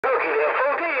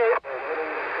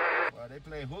they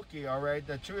play hooky, all right,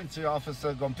 the truancy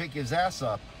officer gonna pick his ass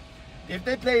up. If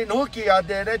they playing hooky out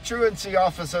there, that truancy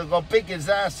officer gonna pick his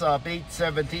ass up.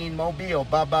 817 Mobile.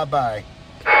 Bye bye bye.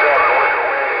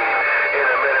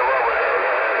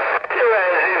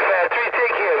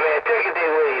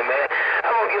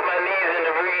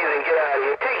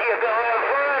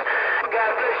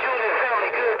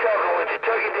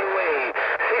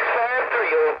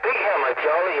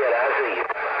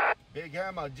 Big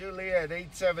Hammer, Juliet,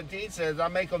 817 says, I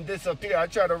make them disappear. I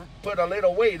try to put a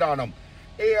little weight on them.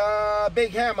 Hey,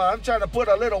 Big Hammer, I'm trying to put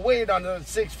a little weight on the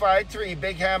 653.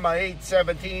 Big Hammer,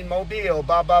 817 Mobile.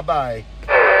 Bye, bye, bye.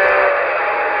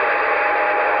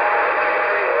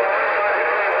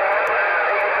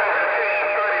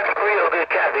 Real good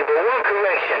copy, but one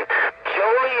correction.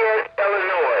 Joliet,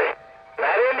 Illinois,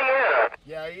 not Indiana.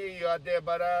 Yeah, I hear you out there,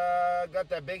 but I got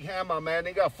that Big Hammer, man.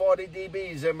 They got 40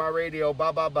 dBs in my radio.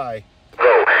 Bye, bye, bye.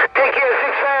 Go. Take care,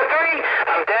 653.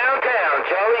 I'm downtown,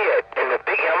 Joliet, and the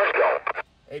Big Hammer's gone.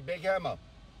 Hey, Big Hammer.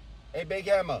 Hey, Big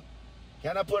Hammer.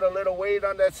 Can I put a little weight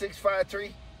on that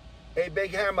 653? Hey,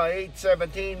 Big Hammer,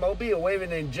 817 Mobile,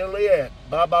 waving in Juliet.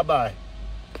 Bye, bye, bye.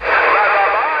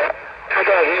 Bye-bye-bye. I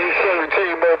got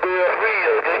 817 Mobile.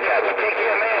 Real good job. You take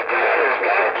care, man.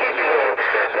 God keep you.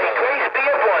 May grace be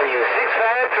upon you.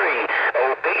 653.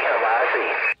 Oh, Big Hammer, I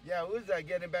see. Yeah, who's that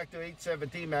getting back to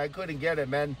 817, man? I couldn't get it,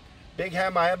 man. Big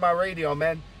Hammer had my radio,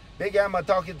 man. Big Hammer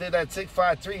talking to that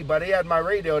 653, but he had my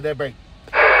radio there, break.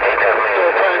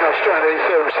 Strand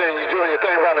 817, you're doing your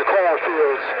thing around the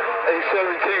cornfields.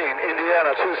 817,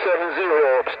 Indiana,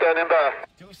 270, standing by.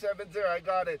 270, I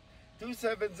got it.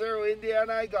 270,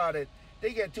 Indiana, I got it.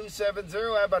 They get 270,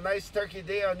 have a nice turkey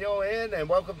day on your end, and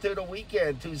welcome to the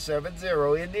weekend.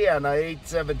 270, Indiana,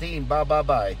 817, bye, bye,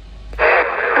 bye. Copy,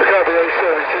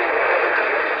 817.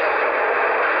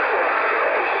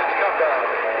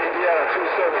 Indiana,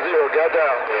 270, got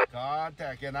down.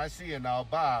 Contact, and I see you now.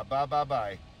 Bye, bye, bye,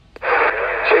 bye.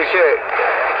 Check.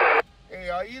 Hey,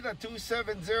 are you the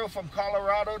 270 from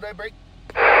Colorado, they break?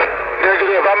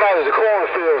 Negative, I'm out of the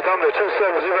cornfields. I'm the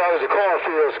 270 out of the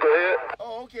cornfields. Go ahead.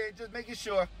 Oh, okay, just making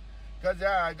sure. Because,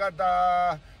 I got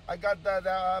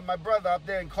my brother up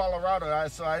there in Colorado,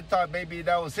 so I thought maybe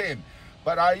that was him.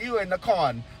 But are you in the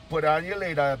con? Put on you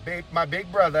later. My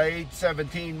big brother,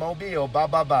 817 Mobile. Bye,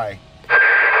 bye, bye. 817,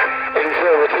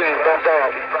 bump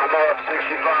out. I'm out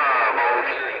 65.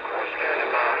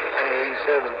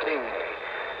 817.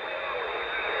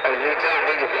 As you tell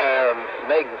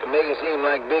make it seem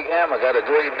like Big Hammer got a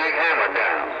great Big Hammer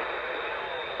down.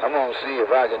 I'm gonna see if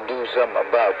I can do something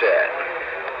about that.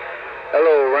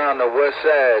 Hello, around the west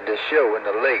side, the show in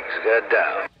the lakes got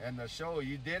down. And the show,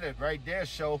 you did it right there,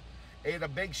 show. Hey, the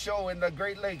big show in the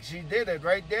Great Lakes, you did it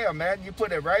right there, man. You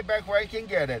put it right back where I can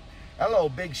get it. Hello,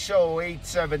 Big Show,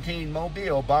 817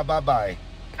 Mobile. Bye, bye, bye.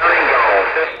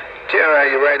 Tara,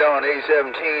 you're right on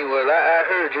 817. Well, I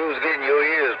heard you was getting your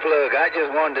ears plugged. I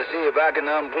just wanted to see if I can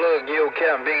unplug your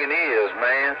Caribbean ears,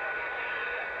 man.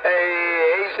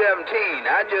 Hey,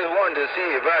 817, I just wanted to see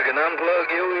if I can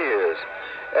unplug your ears.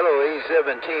 Hello,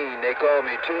 817. They call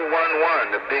me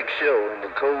 211, the Big Show in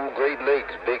the cold Great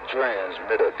Lakes, big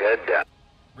transmitter. Goddamn.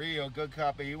 Real good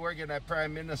copy. You working at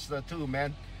Prime Minister too,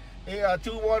 man. Hey,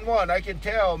 211, I can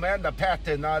tell, man, the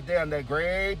pattern out there on the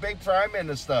great big Prime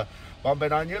Minister.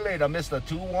 Bumping on you later, Mr.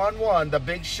 211, the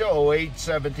Big Show,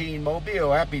 817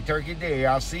 Mobile. Happy Turkey Day.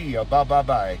 I'll see you. Bye, bye,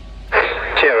 bye.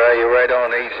 Tara, you're right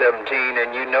on 817,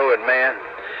 and you know it, man.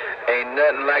 Ain't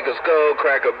nothing like a skull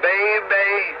cracker,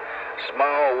 baby.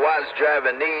 Small watch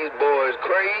driving these boys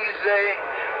crazy.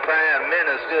 Prime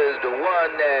Minister's the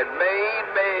one that made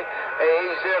me.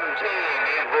 817,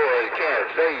 these boys can't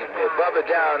fade me. Bump it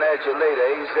down at you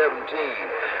later, 817.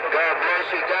 God bless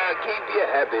you, God keep you.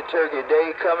 Happy Turkey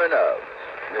Day coming up.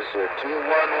 Mr. 211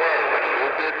 with a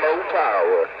little bit more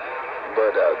power,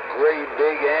 but a great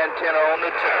big antenna on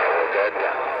the tower.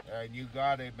 Goddamn. And you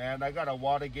got it, man. I got a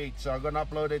Watergate, so I'm going to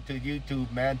upload it to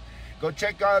YouTube, man. Go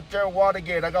check out their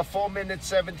Watergate. I got 4 minutes,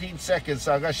 17 seconds,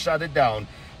 so I got to shut it down.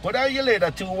 Put out you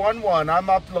later, 211. I'm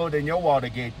uploading your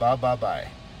Watergate. Bye, bye, bye.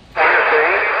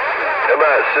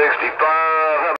 About 65.